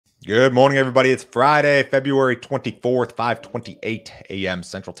Good morning, everybody. It's Friday, February 24th, 5:28 a.m.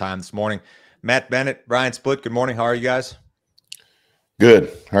 Central Time this morning. Matt Bennett, Brian Split, good morning. How are you guys?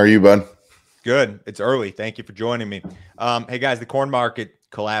 Good. How are you, bud? Good. It's early. Thank you for joining me. Hey, guys, the corn market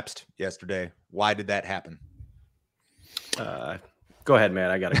collapsed yesterday. Why did that happen? Go ahead, man.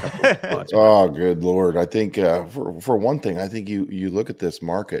 I got a couple of thoughts. Oh, good Lord. I think for one thing, I think you look at this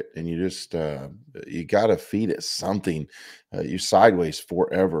market and you just you got to feed it something. You sideways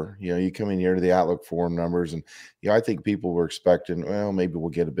forever. You come in here to the Outlook Forum numbers, and I think people were expecting, well, maybe we'll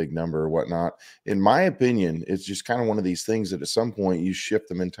get a big number or whatnot. In my opinion, it's just kind of one of these things that at some point you shift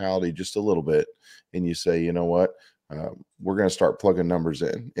the mentality just a little bit, and you say, you know what? We're going to start plugging numbers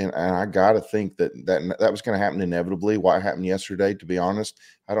in. And I got to think that was going to happen inevitably. Why it happened yesterday, to be honest,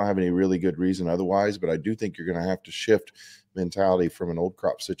 I don't have any really good reason otherwise, but I do think you're going to have to shift mentality from an old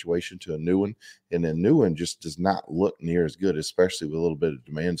crop situation to a new one. And the new one just does not look near as good, especially with a little bit of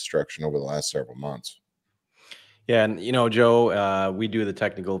demand destruction over the last several months. Yeah, and Joe, we do the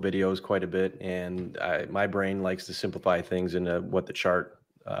technical videos quite a bit, and my brain likes to simplify things into what the chart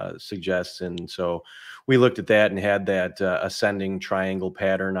suggests. And so we looked at that and had that ascending triangle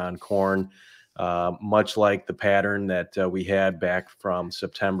pattern on corn, much like the pattern that we had back from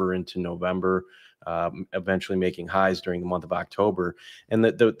September into November, eventually making highs during the month of October. And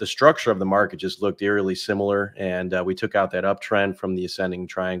the structure of the market just looked eerily similar. And we took out that uptrend from the ascending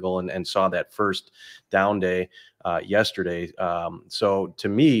triangle and saw that first down day yesterday. So to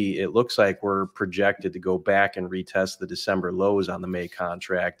me, it looks like we're projected to go back and retest the December lows on the May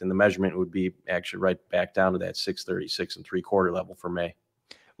contract. And the measurement would be actually right back down to that 636 3/4 level for May.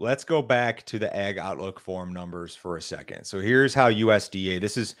 Let's go back to the Ag Outlook Forum numbers for a second. So here's how USDA,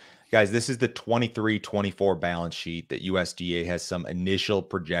 this is the 23-24 balance sheet that USDA has some initial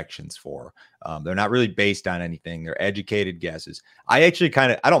projections for. They're not really based on anything. They're educated guesses. I actually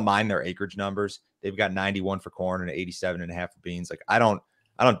I don't mind their acreage numbers. They've got 91 for corn and 87.5 for beans. Like I don't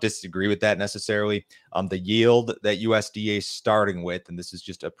disagree with that necessarily. The yield that USDA is starting with, and this is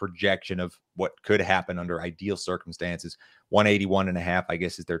just a projection of what could happen under ideal circumstances, 181.5, I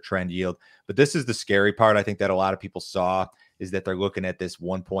guess, is their trend yield. But this is the scary part, I think, that a lot of people saw, is that they're looking at this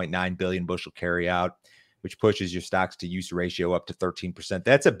 1.9 billion bushel carry out, which pushes your stocks to use ratio up to 13%.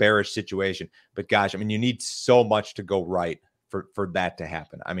 That's a bearish situation. But gosh, I mean, you need so much to go right for that to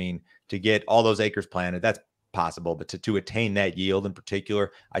happen. I mean, to get all those acres planted, that's possible, but to attain that yield in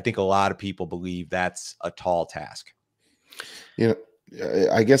particular, I think a lot of people believe that's a tall task.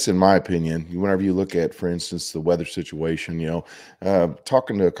 I guess in my opinion, whenever you look at, for instance, the weather situation,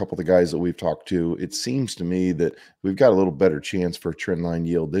 talking to a couple of the guys that we've talked to, it seems to me that we've got a little better chance for a trend line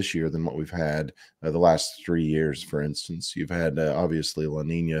yield this year than what we've had the last 3 years. For instance, you've had obviously La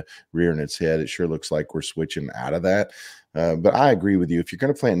Nina rearing its head. It sure looks like we're switching out of that. But I agree with you. If you're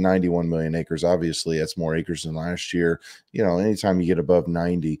going to plant 91 million acres, obviously that's more acres than last year. Anytime you get above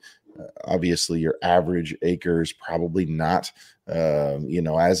 90, obviously your average acre is probably not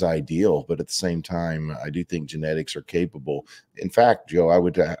as ideal, but at the same time, I do think genetics are capable. In fact, Joe,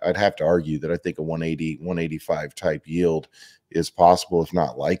 I'd have to argue that I think a 180, 185 type yield is possible, if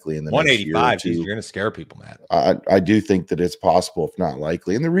not likely, in the next year or 2. You're going to scare people, Matt. I do think that it's possible, if not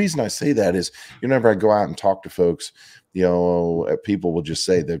likely. And the reason I say that is, whenever I go out and talk to folks, people will just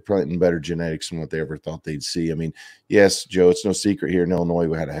say they're planting better genetics than what they ever thought they'd see. I mean, yes, Joe, it's no secret here in Illinois,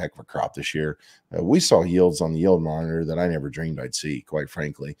 we had a heck of a crop this year. We saw yields on the yield monitor that I never dreamed I'd see, quite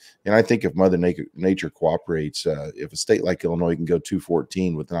frankly. And I think if Mother Nature cooperates, if a state like Illinois can go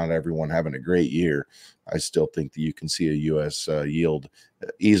 214 with not everyone having a great year, I still think that you can see a U.S. Yield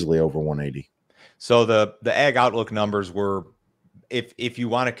easily over 180. So the Ag Outlook numbers were, if you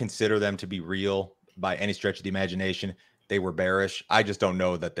want to consider them to be real by any stretch of the imagination, they were bearish. I just don't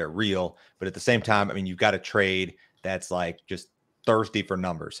know that they're real. But at the same time, I mean, you've got a trade that's like just thirsty for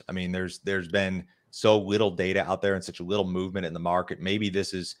numbers. I mean, there's been so little data out there and such a little movement in the market. Maybe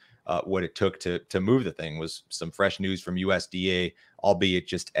this is what it took to move the thing, was some fresh news from USDA, albeit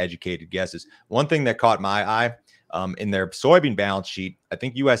just educated guesses. One thing that caught my eye, in their soybean balance sheet, I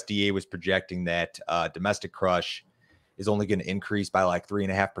think USDA was projecting that domestic crush is only going to increase by like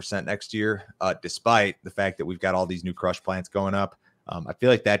 3.5% next year, despite the fact that we've got all these new crush plants going up. I feel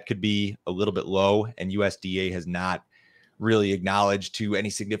like that could be a little bit low, and USDA has not really acknowledged to any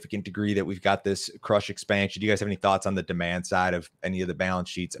significant degree that we've got this crush expansion. Do you guys have any thoughts on the demand side of any of the balance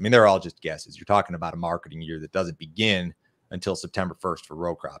sheets? I mean, they're all just guesses. You're talking about a marketing year that doesn't begin until September 1st for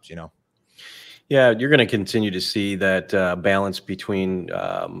row crops, Yeah, you're going to continue to see that balance between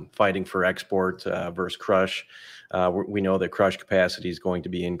fighting for export versus crush. We know that crush capacity is going to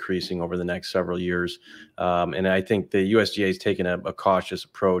be increasing over the next several years. And I think the USDA has taken a cautious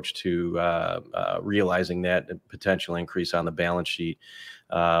approach to realizing that potential increase on the balance sheet.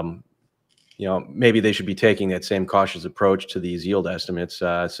 Maybe they should be taking that same cautious approach to these yield estimates,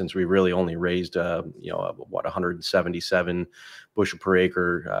 since we really only raised, 177 bushel per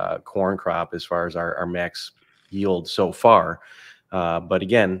acre corn crop as far as our max yield so far. But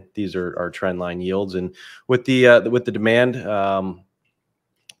again, these are our trend line yields, and with the demand,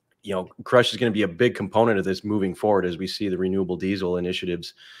 crush is going to be a big component of this moving forward as we see the renewable diesel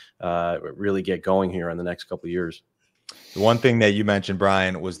initiatives really get going here in the next couple of years. The one thing that you mentioned,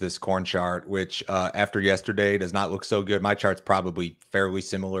 Brian, was this corn chart, which after yesterday does not look so good. My chart's probably fairly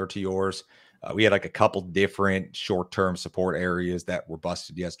similar to yours. We had like a couple different short-term support areas that were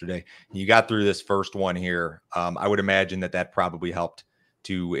busted yesterday. You got through this first one here. I would imagine that probably helped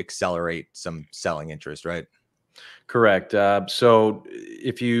to accelerate some selling interest, right? Correct. So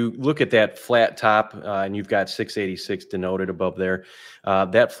if you look at that flat top, and you've got 686 denoted above there,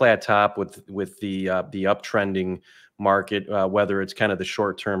 that flat top with the uptrending market, whether it's kind of the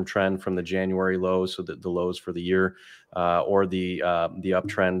short-term trend from the January lows, so the lows for the year, or the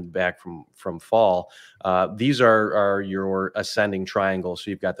uptrend back from fall, these are your ascending triangles. So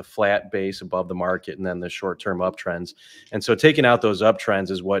you've got the flat base above the market, and then the short-term uptrends. And so taking out those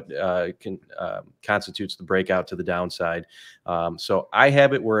uptrends is what constitutes the breakout to the downside. So I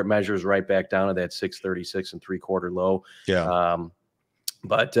have it where it measures right back down to that 636 and 3/4 low. Yeah.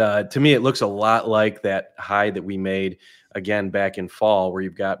 But to me, it looks a lot like that high that we made again back in fall, where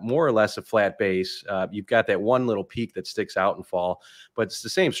you've got more or less a flat base. You've got that one little peak that sticks out in fall, but it's the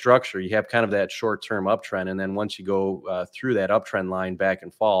same structure. You have kind of that short-term uptrend, and then once you go through that uptrend line back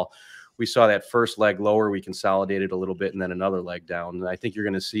in fall, we saw that first leg lower, we consolidated a little bit, and then another leg down. And I think you're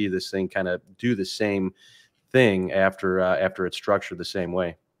going to see this thing kind of do the same thing after it's structured the same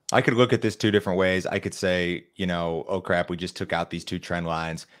way. I could look at this two different ways. I could say, oh crap, we just took out these two trend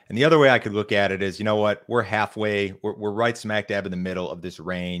lines. And the other way I could look at it is, you know what, we're halfway, we're right smack dab in the middle of this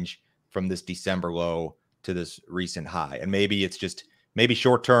range from this December low to this recent high. And maybe it's just, maybe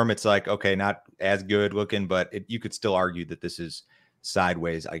short term, it's like, okay, not as good looking, but you could still argue that this is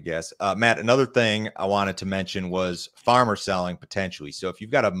sideways, I guess. Matt, another thing I wanted to mention was farmer selling potentially. So if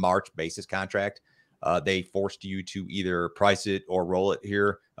you've got a March basis contract, they forced you to either price it or roll it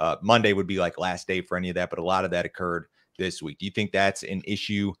here. Monday would be like last day for any of that, but a lot of that occurred this week. Do you think that's an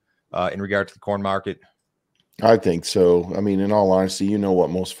issue in regard to the corn market? I think so. I mean, in all honesty, you know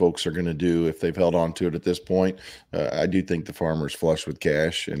what most folks are going to do if they've held on to it at this point. I do think the farmer's flush with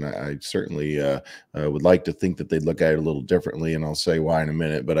cash, and I certainly would like to think that they'd look at it a little differently, and I'll say why in a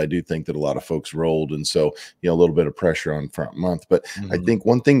minute. But I do think that a lot of folks rolled, and so a little bit of pressure on front month. But I think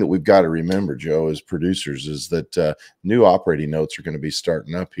one thing that we've got to remember, Joe, as producers, is that new operating notes are going to be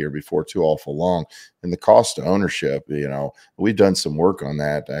starting up here before too awful long. And the cost of ownership, we've done some work on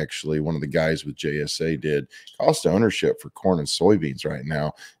that. Actually, one of the guys with JSA did. Cost of ownership for corn and soybeans right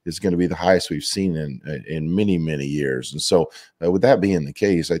now is going to be the highest we've seen in many, many years. And so with that being the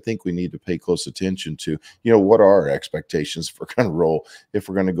case, I think we need to pay close attention to, what are our expectations for kind of roll. If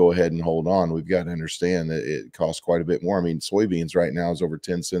we're going to go ahead and hold on, we've got to understand that it costs quite a bit more. I mean, soybeans right now is over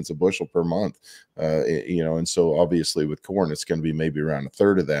 10 cents a bushel per month, and so obviously with corn, it's going to be maybe around a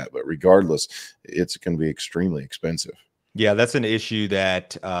third of that. But regardless, it's going to be extremely expensive. Yeah, that's an issue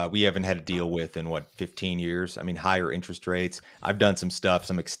that we haven't had to deal with in 15 years. I mean, higher interest rates. I've done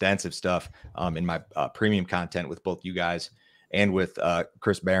some extensive stuff in my premium content with both you guys and with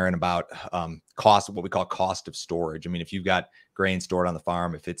Chris Barron about what we call cost of storage. I mean, if you've got grain stored on the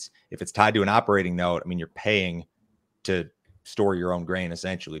farm, if it's tied to an operating note, I mean, you're paying to store your own grain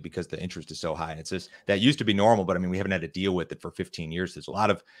essentially because the interest is so high. And it's just that used to be normal, but I mean, we haven't had to deal with it for 15 years. There's a lot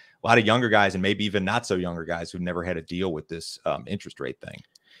of younger guys and maybe even not so younger guys who've never had to deal with this interest rate thing.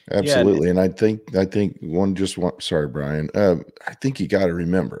 Absolutely. Yeah. And I think sorry, Brian. I think you got to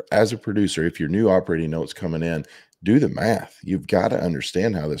remember as a producer, if your new operating note's coming in, do the math. You've got to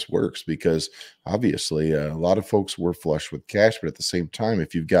understand how this works because obviously a lot of folks were flush with cash, but at the same time,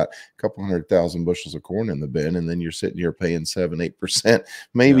 if you've got a couple 100,000 bushels of corn in the bin and then you're sitting here paying 7-8%,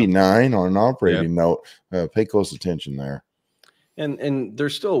 maybe 9% on an operating note, pay close attention there. And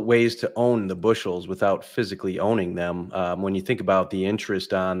there's still ways to own the bushels without physically owning them. When you think about the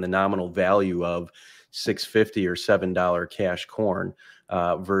interest on the nominal value of $6.50 or $7 cash corn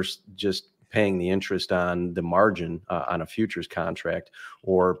versus just paying the interest on the margin on a futures contract,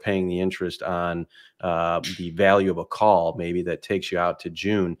 or paying the interest on the value of a call, maybe that takes you out to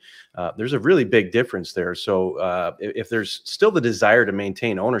June. There's a really big difference there. So if there's still the desire to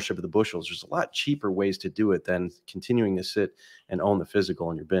maintain ownership of the bushels, there's a lot cheaper ways to do it than continuing to sit and own the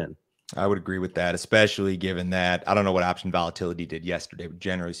physical in your bin. I would agree with that, especially given that I don't know what option volatility did yesterday, but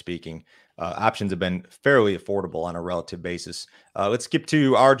generally speaking, options have been fairly affordable on a relative basis. Let's skip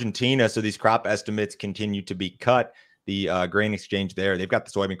to Argentina. So these crop estimates continue to be cut. The grain exchange there, they've got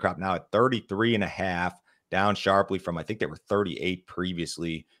the soybean crop now at 33.5, down sharply from, I think they were 38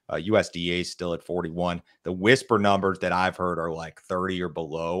 previously. USDA is still at 41. The whisper numbers that I've heard are like 30 or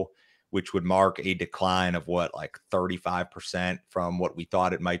below, which would mark a decline of what, like 35% from what we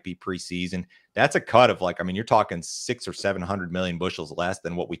thought it might be preseason. That's a cut of like, I mean, you're talking 600 or 700 million bushels less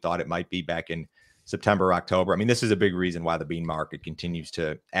than what we thought it might be back in September, October. I mean, this is a big reason why the bean market continues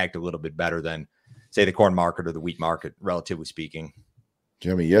to act a little bit better than, say, the corn market or the wheat market, relatively speaking.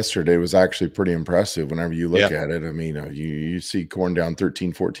 Jimmy, yesterday was actually pretty impressive whenever you look at it. I mean, you see corn down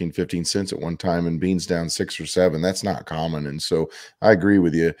 13, 14, 15 cents at one time and beans down 6 or 7. That's not common. And so I agree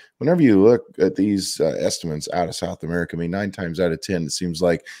with you. Whenever you look at these estimates out of South America, I mean, 9 times out of 10, it seems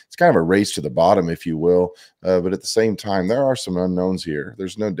like it's kind of a race to the bottom, if you will. But at the same time, there are some unknowns here.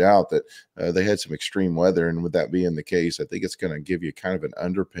 There's no doubt that they had some extreme weather. And with that being the case, I think it's going to give you kind of an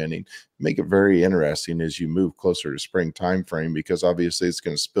underpinning, make it very interesting as you move closer to spring time frame, because obviously it's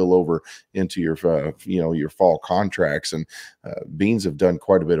going to spill over into your your fall contracts. And beans have done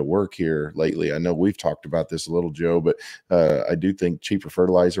quite a bit of work here lately. I know we've talked about this a little, Joe, but I do think cheaper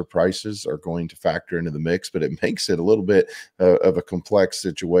fertilizer prices are going to factor into the mix, but it makes it a little bit of a complex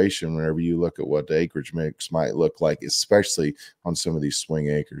situation whenever you look at what the acreage mix might look like, especially on some of these swing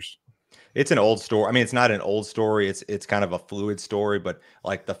acres. It's an old story. I mean, it's not an old story. It's kind of a fluid story, but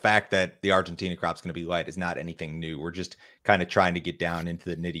like the fact that the Argentina crop's going to be light is not anything new. We're just kind of trying to get down into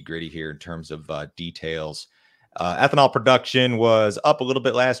the nitty gritty here in terms of details. Ethanol production was up a little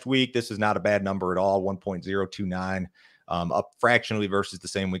bit last week. This is not a bad number at all, 1.029, up fractionally versus the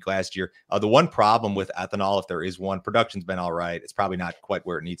same week last year. The one problem with ethanol, if there is one, production's been all right. It's probably not quite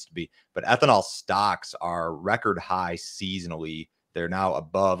where it needs to be, but ethanol stocks are record high seasonally. They're now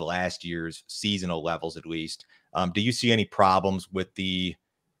above last year's seasonal levels, at least. Do you see any problems with the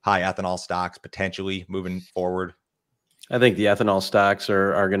high ethanol stocks potentially moving forward? I think the ethanol stocks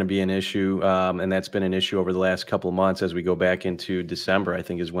are going to be an issue, and that's been an issue over the last couple of months. As we go back into December, I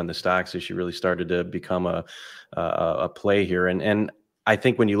think is when the stocks issue really started to become a play here. And I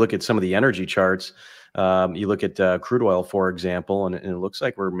think when you look at some of the energy charts, you look at crude oil, for example, and it looks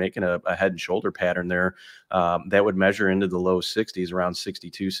like we're making a head and shoulder pattern there that would measure into the low 60s, around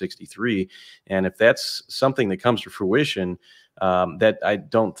 62, 63. And if that's something that comes to fruition, that I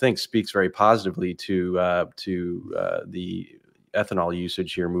don't think speaks very positively to the ethanol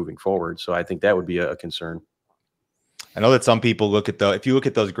usage here moving forward. So I think that would be a concern. I know that some people look at if you look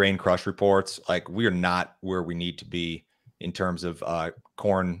at those grain crush reports, like we're not where we need to be in terms of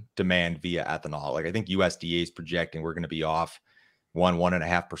corn demand via ethanol. Like I think USDA is projecting we're going to be off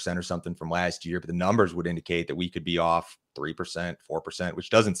 1.5% or something from last year, but the numbers would indicate that we could be off 3%, 4%, which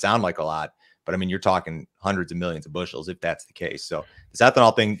doesn't sound like a lot, but I mean, you're talking hundreds of millions of bushels if that's the case. So this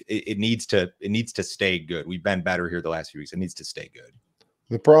ethanol thing, it needs to stay good. We've been better here the last few weeks. It needs to stay good.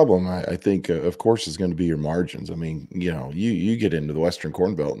 The problem, I think, of course, is going to be your margins. I mean, you get into the Western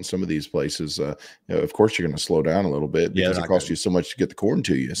Corn Belt and some of these places, of course, you're going to slow down a little bit because it costs you so much to get the corn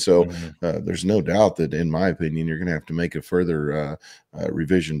to you. So there's no doubt that, in my opinion, you're going to have to make a further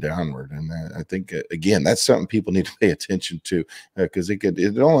revision downward. And I think, again, that's something people need to pay attention to because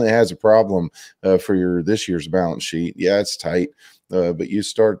it only has a problem for this year's balance sheet. Yeah, it's tight. But you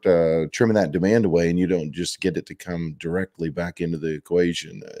start trimming that demand away and you don't just get it to come directly back into the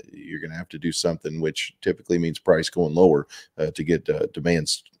equation. You're going to have to do something, which typically means price going lower to get demand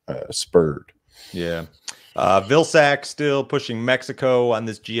spurred. Yeah. Vilsack still pushing Mexico on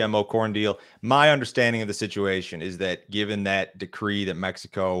this GMO corn deal. My understanding of the situation is that given that decree that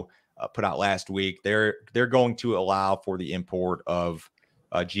Mexico put out last week, they're going to allow for the import of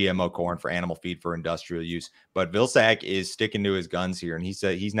GMO corn for animal feed for industrial use. But Vilsack is sticking to his guns here. And he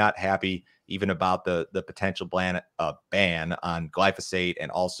said he's not happy even about the potential ban on glyphosate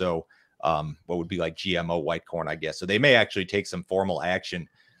and also what would be like GMO white corn, I guess. So they may actually take some formal action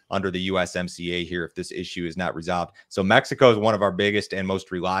under the USMCA here if this issue is not resolved. So Mexico is one of our biggest and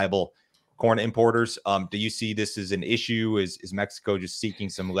most reliable corn importers. Do you see this as an issue? Is Mexico just seeking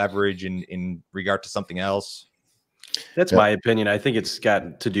some leverage in regard to something else? That's Yeah. my opinion. I think it's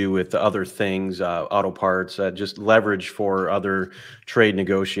got to do with the other things, auto parts, just leverage for other trade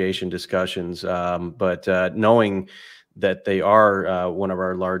negotiation discussions. But knowing that they are one of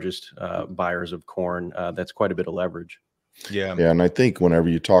our largest buyers of corn, that's quite a bit of leverage. Yeah. Yeah, and I think whenever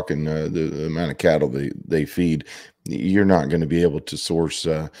you're talking the amount of cattle they feed, you're not going to be able to source,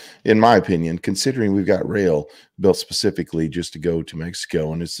 in my opinion, considering we've got rail built specifically just to go to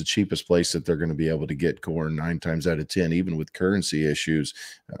Mexico, and it's the cheapest place that they're going to be able to get corn 9 times out of 10, even with currency issues.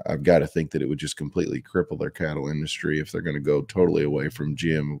 I've got to think that it would just completely cripple their cattle industry if they're going to go totally away from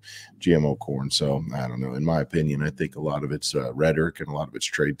GMO corn. So I don't know. In my opinion, I think a lot of it's rhetoric and a lot of it's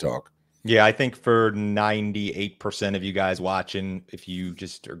trade talk. Yeah, I think for 98% of you guys watching, if you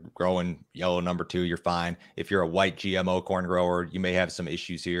just are growing yellow #2, you're fine. If you're a white GMO corn grower, you may have some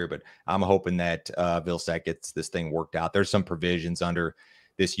issues here, but I'm hoping that Vilsack gets this thing worked out. There's some provisions under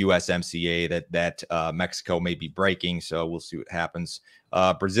this USMCA that Mexico may be breaking, so we'll see what happens.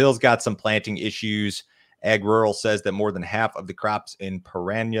 Brazil's got some planting issues. Ag Rural says that more than half of the crops in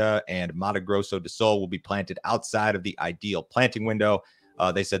Paranha and Mato Grosso do Sul will be planted outside of the ideal planting window.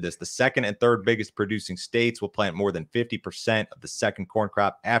 They said this: the second and third biggest producing states will plant more than 50% of the second corn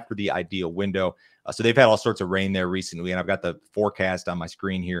crop after the ideal window. So they've had all sorts of rain there recently, and I've got the forecast on my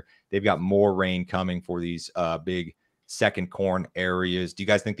screen here. They've got more rain coming for these big second corn areas. Do you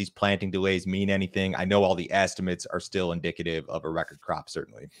guys think these planting delays mean anything? I know all the estimates are still indicative of a record crop,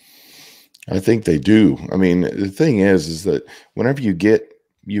 certainly. I think they do. I mean, the thing is that whenever you get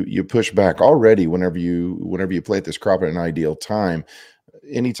you push back already, whenever you plant this crop at an ideal time,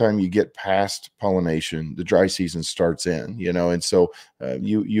 anytime you get past pollination, the dry season starts in, and so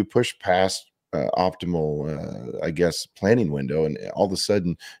you push past optimal, I guess, planting window, and all of a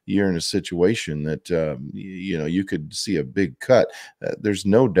sudden you're in a situation that you could see a big cut. There's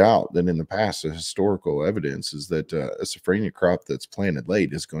no doubt that in the past, the historical evidence is that a safrinha crop that's planted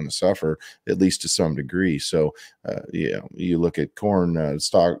late is going to suffer at least to some degree. So you look at corn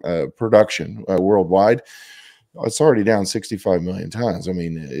stock production worldwide. It's already down 65 million tons. I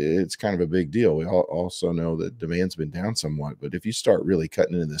mean, it's kind of a big deal. We also know that demand's been down somewhat, but if you start really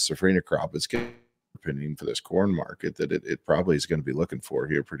cutting into the safrinha crop, it's getting opinion for this corn market that it probably is going to be looking for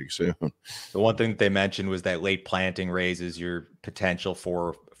here pretty soon. The one thing that they mentioned was that late planting raises your potential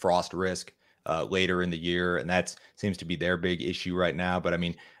for frost risk later in the year, and that seems to be their big issue right now. But I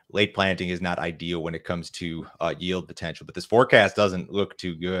mean, late planting is not ideal when it comes to yield potential, but this forecast doesn't look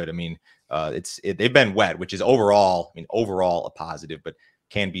too good. I mean, they've been wet, which is overall a positive, but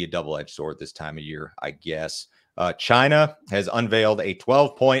can be a double-edged sword this time of year, I guess. China has unveiled a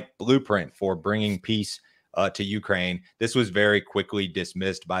 12-point blueprint for bringing peace to Ukraine. This was very quickly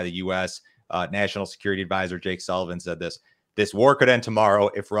dismissed by the U.S. National Security Advisor Jake Sullivan said this war could end tomorrow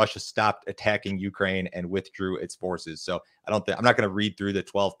if Russia stopped attacking Ukraine and withdrew its forces. So I'm not going to read through the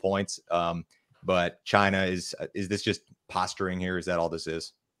 12 points, but China is this just posturing here? Is that all this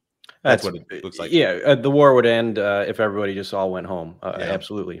is? That's what it looks like. Yeah, the war would end if everybody just all went home. Yeah.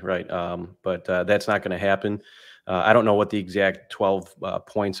 Absolutely, right. But that's not going to happen. I don't know what the exact 12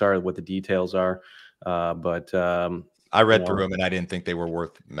 points are, what the details are, but I read through them and I didn't think they were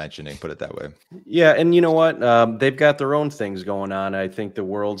worth mentioning, put it that way. Yeah, and you know what? They've got their own things going on. I think the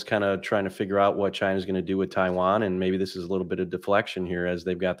world's kind of trying to figure out what China's going to do with Taiwan, and maybe this is a little bit of deflection here as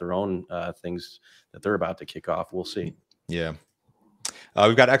they've got their own things that they're about to kick off. We'll see. Yeah.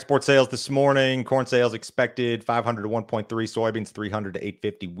 We've got export sales this morning. Corn sales expected 500 to 1.3, soybeans 300 to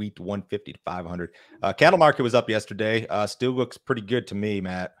 850, wheat 150 to 500. Cattle market was up yesterday. Still looks pretty good to me,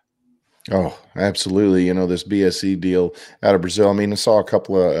 Matt. Oh, absolutely. This BSE deal out of Brazil. I mean, I saw a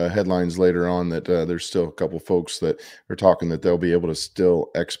couple of headlines later on that there's still a couple of folks that are talking that they'll be able to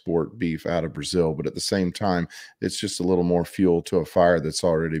still export beef out of Brazil. But at the same time, it's just a little more fuel to a fire that's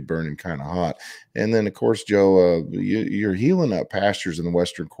already burning kind of hot. And then, of course, Joe, you're healing up pastures in the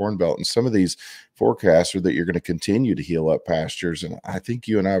Western Corn Belt. And some of these forecasts are that you're going to continue to heal up pastures. And I think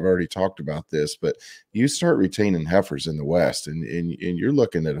you and I have already talked about this, but you start retaining heifers in the West, and you're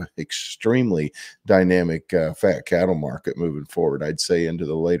looking at an extremely dynamic fat cattle market moving forward, I'd say into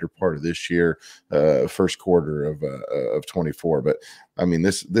the later part of this year, first quarter of 24. But I mean,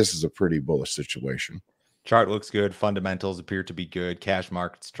 this is a pretty bullish situation. Chart looks good. Fundamentals appear to be good. Cash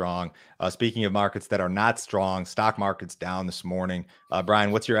market strong. Speaking of markets that are not strong, stock market's down this morning.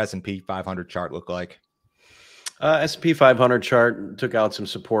 Brian, what's your S&P 500 chart look like? S&P 500 chart took out some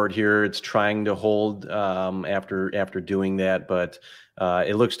support here. It's trying to hold after doing that, but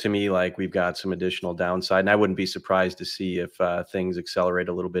it looks to me like we've got some additional downside, and I wouldn't be surprised to see if things accelerate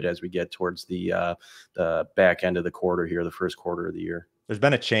a little bit as we get towards the back end of the quarter here, the first quarter of the year. there's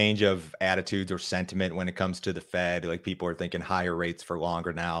been a change of attitudes or sentiment when it comes to the Fed. Like people are thinking higher rates for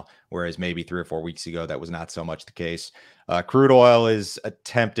longer now, whereas maybe 3 or 4 weeks ago, that was not so much the case. Crude oil is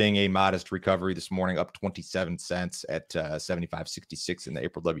attempting a modest recovery this morning, up 27 cents at 75.66 in the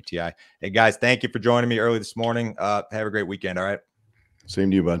April WTI. Hey guys, thank you for joining me early this morning. Have a great weekend. All right. Same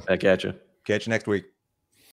to you, bud. Back at you. Catch you next week.